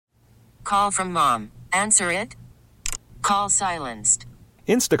Call from mom. Answer it. Call silenced.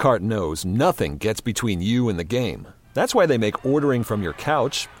 Instacart knows nothing gets between you and the game. That's why they make ordering from your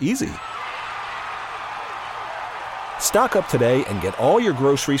couch easy. Stock up today and get all your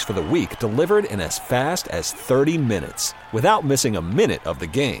groceries for the week delivered in as fast as 30 minutes without missing a minute of the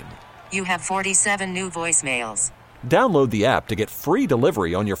game. You have 47 new voicemails. Download the app to get free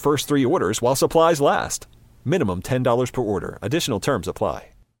delivery on your first 3 orders while supplies last. Minimum $10 per order. Additional terms apply.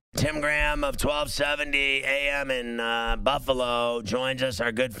 Tim Graham of 1270 AM in Buffalo joins us,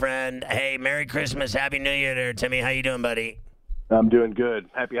 our good friend. Hey, Merry Christmas, Happy New Year there, Timmy. How you doing, buddy? I'm doing good.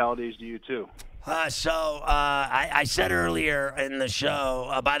 Happy holidays to you, too. I said earlier in the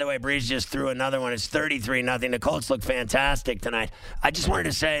show, by the way, Breeze just threw another one. It's 33-0. The Colts look fantastic tonight. I just wanted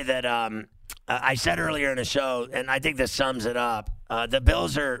to say that I said earlier in the show, and I think this sums it up, the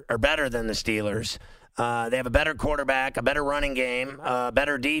Bills are better than the Steelers. They have a better quarterback, a better running game,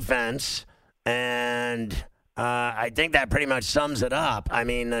 better defense, and I think that pretty much sums it up. I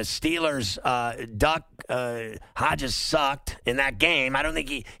mean, the Steelers, Hodges sucked in that game. I don't think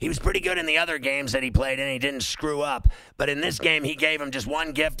he was pretty good in the other games that he played in. He didn't screw up. But in this game, he gave him just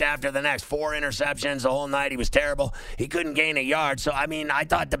one gift after the next. 4 interceptions the whole night. He was terrible. He couldn't gain a yard. So, I mean, I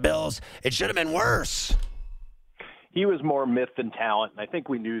thought the Bills, it should have been worse. He was more myth than talent, and I think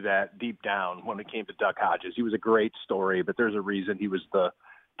we knew that deep down when it came to Duck Hodges. He was a great story, but there's a reason he was the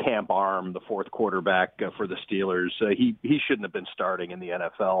camp arm, the fourth quarterback for the Steelers. He shouldn't have been starting in the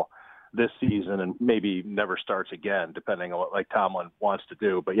NFL this season, and maybe never starts again, depending on what like Tomlin wants to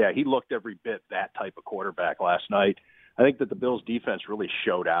do. But, yeah, he looked every bit that type of quarterback last night. I think that the Bills' defense really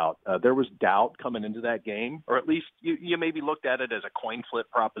showed out. There was doubt coming into that game, or at least you maybe looked at it as a coin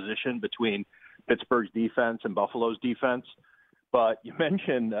flip proposition between Pittsburgh's defense and Buffalo's defense. But you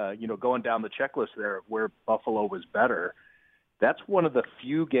mentioned, going down the checklist there where Buffalo was better. That's one of the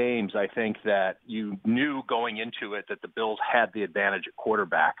few games, I think, that you knew going into it that the Bills had the advantage at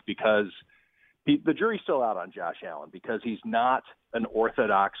quarterback because the jury's still out on Josh Allen because he's not an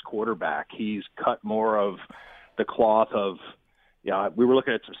orthodox quarterback. He's cut more of the cloth of, we were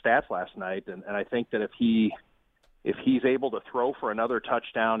looking at some stats last night, and I think that if he's able to throw for another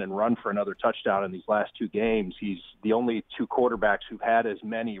touchdown and run for another touchdown in these last 2 games, he's the only 2 quarterbacks who've had as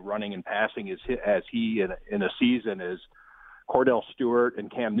many running and passing as he in a season is Cordell Stewart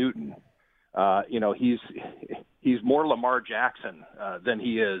and Cam Newton. He's more Lamar Jackson than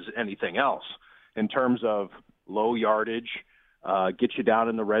he is anything else in terms of low yardage, get you down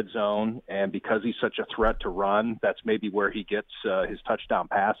in the red zone, and because he's such a threat to run, that's maybe where he gets his touchdown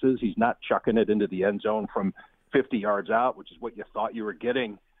passes. He's not chucking it into the end zone from 50 yards out, which is what you thought you were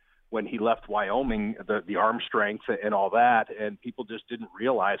getting when he left Wyoming, the arm strength and all that, and people just didn't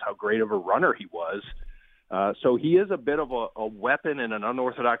realize how great of a runner he was. So he is a bit of a weapon in an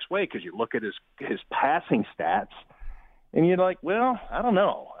unorthodox way because you look at his passing stats, and you're like, well, I don't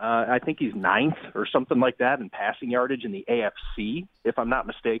know. I think he's 9th or something like that in passing yardage in the AFC, if I'm not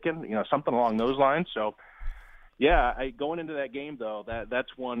mistaken, something along those lines. So, yeah, going into that game, though, that's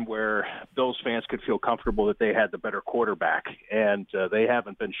one where Bills fans could feel comfortable that they had the better quarterback, and they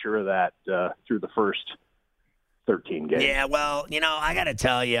haven't been sure of that through the first 13 games. Yeah, well, I got to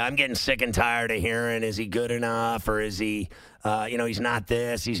tell you, I'm getting sick and tired of hearing, is he good enough or is he, he's not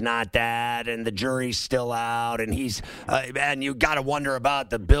this, he's not that, and the jury's still out, and and you got to wonder about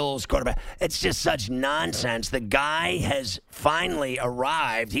the Bills quarterback. It's just such nonsense. The guy has finally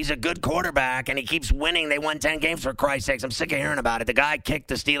arrived. He's a good quarterback, and he keeps winning. They won 10 games, for Christ's sakes. I'm sick of hearing about it. The guy kicked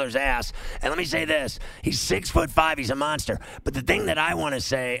the Steelers' ass, and let me say this. He's 6'5". He's a monster. But the thing that I want to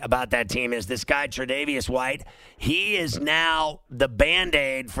say about that team is this guy, Tre'Davious White, he is now the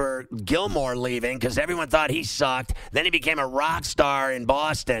Band-Aid for Gilmore leaving because everyone thought he sucked. Then he became a rock star in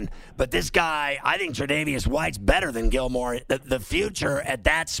Boston. But this guy, I think Tre'Davious White's better than Gilmore. The future at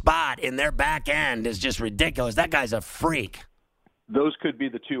that spot in their back end is just ridiculous. That guy's a freak. Those could be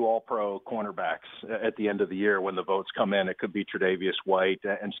the 2 all-pro cornerbacks at the end of the year when the votes come in. It could be Tre'Davious White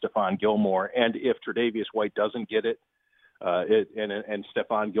and Stephon Gilmore. And if Tre'Davious White doesn't get it, and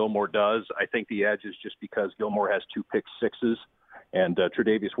Stephon Gilmore does, I think the edge is just because Gilmore has 2 pick sixes, and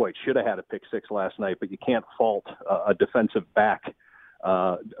Tre'Davious White should have had a pick 6 last night, but you can't fault a defensive back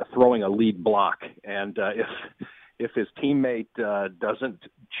throwing a lead block. And if his teammate doesn't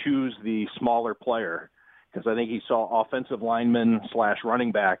choose the smaller player, because I think he saw offensive lineman /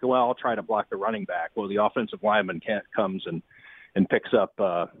 running back, well, I'll try to block the running back. Well, the offensive lineman comes and picks up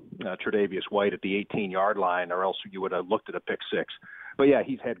Tre'Davious White at the 18-yard line, or else you would have looked at a pick 6. But, yeah,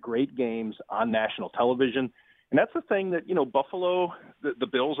 he's had great games on national television. And that's the thing that, Buffalo, the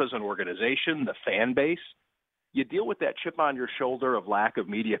Bills as an organization, the fan base, you deal with that chip on your shoulder of lack of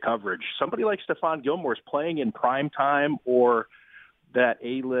media coverage. Somebody like Stephon Gilmore is playing in prime time or that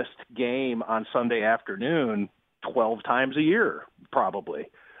A-list game on Sunday afternoon 12 times a year, probably.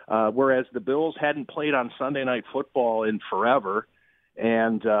 Whereas the Bills hadn't played on Sunday Night Football in forever,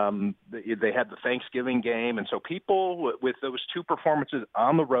 and they had the Thanksgiving game. And so people with those two performances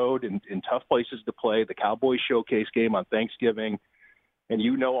on the road in tough places to play, the Cowboys showcase game on Thanksgiving, and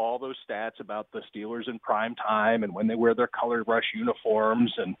you know all those stats about the Steelers in prime time and when they wear their color rush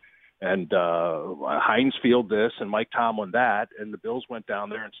uniforms and Heinz Field this and Mike Tomlin that, and the Bills went down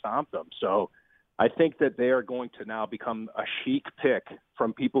there and stomped them. So I think that they are going to now become a chic pick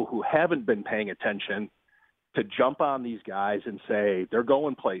from people who haven't been paying attention to jump on these guys and say they're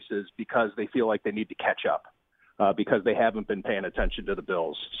going places because they feel like they need to catch up because they haven't been paying attention to the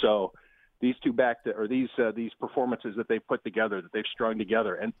Bills. So these these performances that they've put together, that they've strung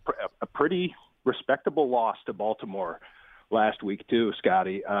together, and a pretty respectable loss to Baltimore last week too,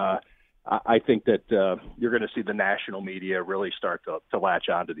 Scotty. I think that you're going to see the national media really start to latch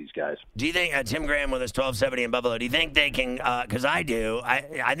on to these guys. Do you think, Tim Graham with his 1270 in Buffalo, do you think they can, because I do,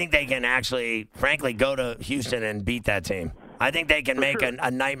 I think they can actually, frankly, go to Houston and beat that team. I think they can make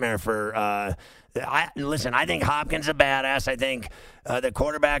a nightmare for listen, I think Hopkins a badass. I think the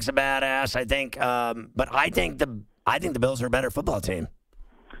quarterback's a badass. I think, but I think the Bills are a better football team.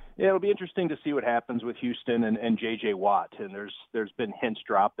 Yeah, it'll be interesting to see what happens with Houston and J.J. Watt. And there's been hints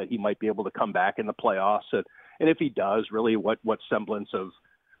dropped that he might be able to come back in the playoffs. And if he does, really, what semblance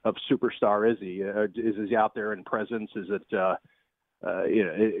of superstar is he? Is he out there in presence? Is it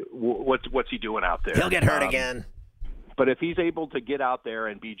what's he doing out there? He'll get hurt again. But if he's able to get out there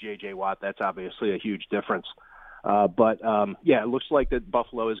and be J.J. Watt, that's obviously a huge difference. It looks like that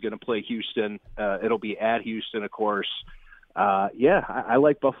Buffalo is going to play Houston. It'll be at Houston, of course. I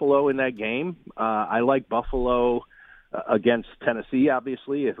like Buffalo in that game. I like Buffalo against Tennessee,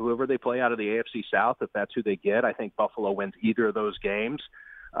 obviously. If whoever they play out of the AFC South, if that's who they get, I think Buffalo wins either of those games.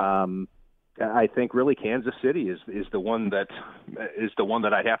 I think really Kansas City is the one that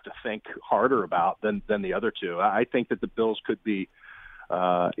I'd have to think harder about than the other two. I think that the Bills could be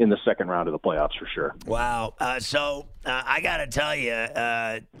in the second round of the playoffs for sure. Wow. So I got to tell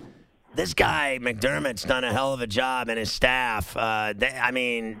you, this guy, McDermott's done a hell of a job, and his staff,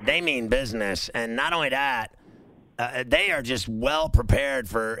 they mean business. And not only that, they are just well prepared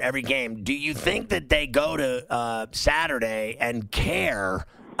for every game. Do you think that they go to Saturday and care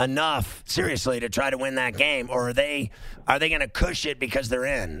enough, seriously, to try to win that game? Or are they going to cush it because they're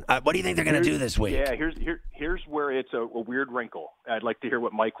in? What do you think they're going to do this week? Yeah, here's where it's a weird wrinkle. I'd like to hear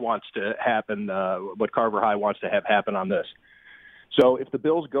what Mike wants to happen, what Carver High wants to have happen on this. So if the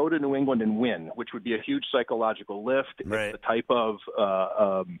Bills go to New England and win, which would be a huge psychological lift, right. It's the type of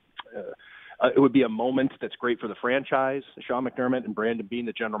it would be a moment that's great for the franchise. Sean McDermott and Brandon Beane,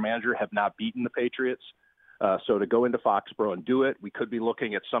 the general manager, have not beaten the Patriots. So to go into Foxborough and do it, we could be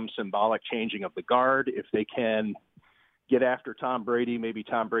looking at some symbolic changing of the guard. If they can get after Tom Brady, maybe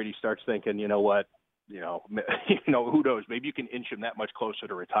Tom Brady starts thinking, you know what, who knows? Maybe you can inch him that much closer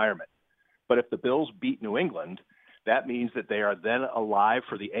to retirement. But if the Bills beat New England, that means that they are then alive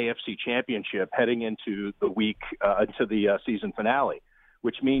for the AFC Championship heading into the week, into the season finale,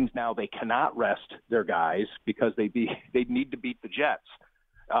 which means now they cannot rest their guys because they need to beat the Jets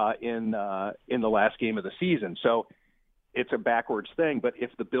in the last game of the season. So it's a backwards thing. But if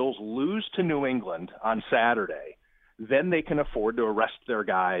the Bills lose to New England on Saturday, then they can afford to arrest their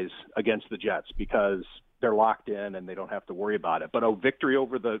guys against the Jets because they're locked in and they don't have to worry about it. But a victory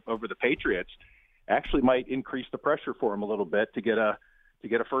over the Patriots actually might increase the pressure for them a little bit to get a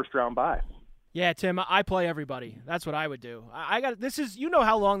first round bye. Yeah, Tim, I play everybody. That's what I would do. You know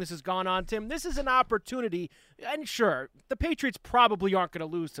how long this has gone on, Tim. This is an opportunity, and sure, the Patriots probably aren't going to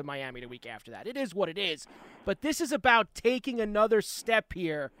lose to Miami the week after that. It is what it is. But this is about taking another step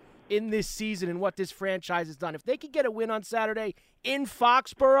here in this season and what this franchise has done. If they could get a win on Saturday in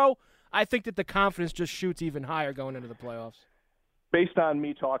Foxborough, I think that the confidence just shoots even higher going into the playoffs. Based on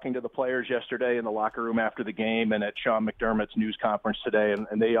me talking to the players yesterday in the locker room after the game and at Sean McDermott's news conference today,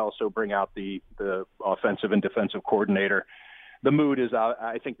 and they also bring out the offensive and defensive coordinator,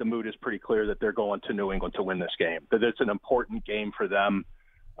 I think the mood is pretty clear that they're going to New England to win this game, that it's an important game for them,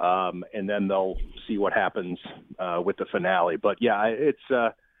 and then they'll see what happens with the finale. But,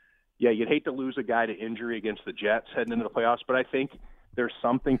 you'd hate to lose a guy to injury against the Jets heading into the playoffs, but I think there's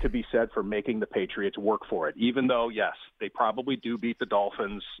something to be said for making the Patriots work for it, even though, yes, they probably do beat the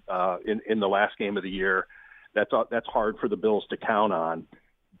Dolphins in the last game of the year. That's hard for the Bills to count on.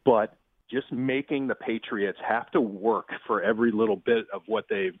 But just making the Patriots have to work for every little bit of what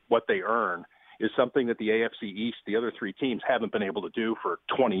they earn is something that the AFC East, the other three teams, haven't been able to do for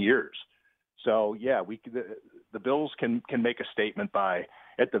 20 years. So, yeah, the Bills can make a statement by,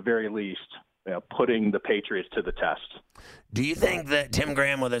 at the very least, putting the Patriots to the test. Do you think that, Tim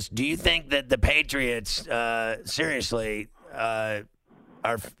Graham with us, do you think that the Patriots, seriously, are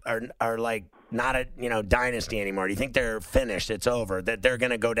like not a dynasty anymore? Do you think they're finished? It's over, that they're going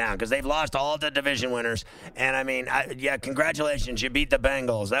to go down? Because they've lost all the division winners. And, I mean, congratulations. You beat the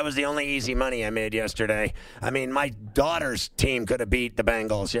Bengals. That was the only easy money I made yesterday. I mean, my daughter's team could have beat the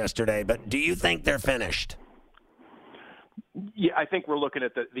Bengals yesterday. But do you think they're finished? Yeah, I think we're looking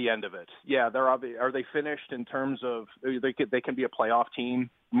at the end of it. Yeah, are they finished in terms of they can be a playoff team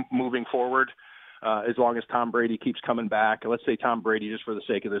moving forward as long as Tom Brady keeps coming back. Let's say Tom Brady, just for the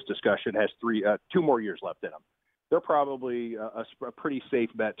sake of this discussion, has 2 more years left in him. They're probably a pretty safe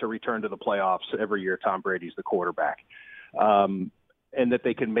bet to return to the playoffs every year Tom Brady's the quarterback, and that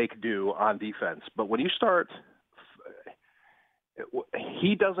they can make do on defense. But when you start –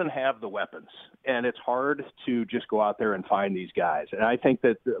 he doesn't have the weapons, and it's hard to just go out there and find these guys. And I think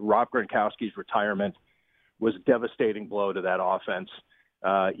that Rob Gronkowski's retirement was a devastating blow to that offense.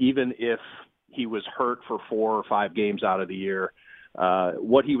 Even if he was hurt for 4 or 5 games out of the year,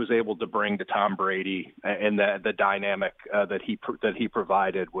 what he was able to bring to Tom Brady and the dynamic that he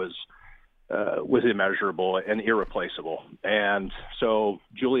provided was immeasurable and irreplaceable. And so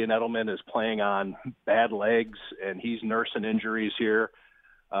Julian Edelman is playing on bad legs, and he's nursing injuries here.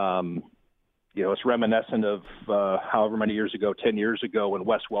 It's reminiscent of however many years ago, 10 years ago, when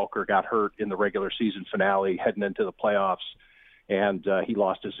Wes Welker got hurt in the regular season finale heading into the playoffs, and he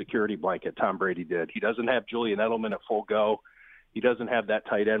lost his security blanket. Tom Brady did. He doesn't have Julian Edelman at full go. He doesn't have that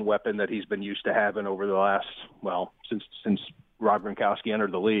tight end weapon that he's been used to having over the last, since Rob Gronkowski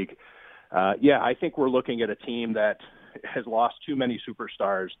entered the league. I think we're looking at a team that has lost too many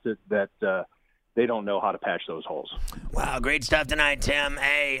superstars that they don't know how to patch those holes. Wow, great stuff tonight, Tim.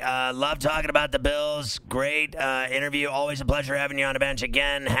 Hey, love talking about the Bills. Great interview. Always a pleasure having you on the bench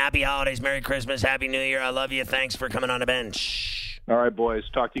again. Happy holidays, Merry Christmas, Happy New Year. I love you. Thanks for coming on the bench. All right, boys.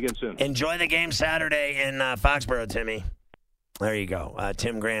 Talk to you again soon. Enjoy the game Saturday in Foxborough, Timmy. There you go.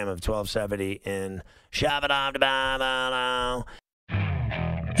 Tim Graham of 1270 in Shabbat.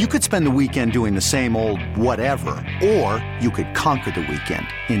 You could spend the weekend doing the same old whatever, or you could conquer the weekend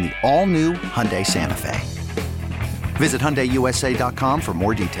in the all-new Hyundai Santa Fe. Visit HyundaiUSA.com for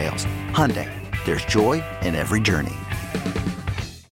more details. Hyundai, there's joy in every journey.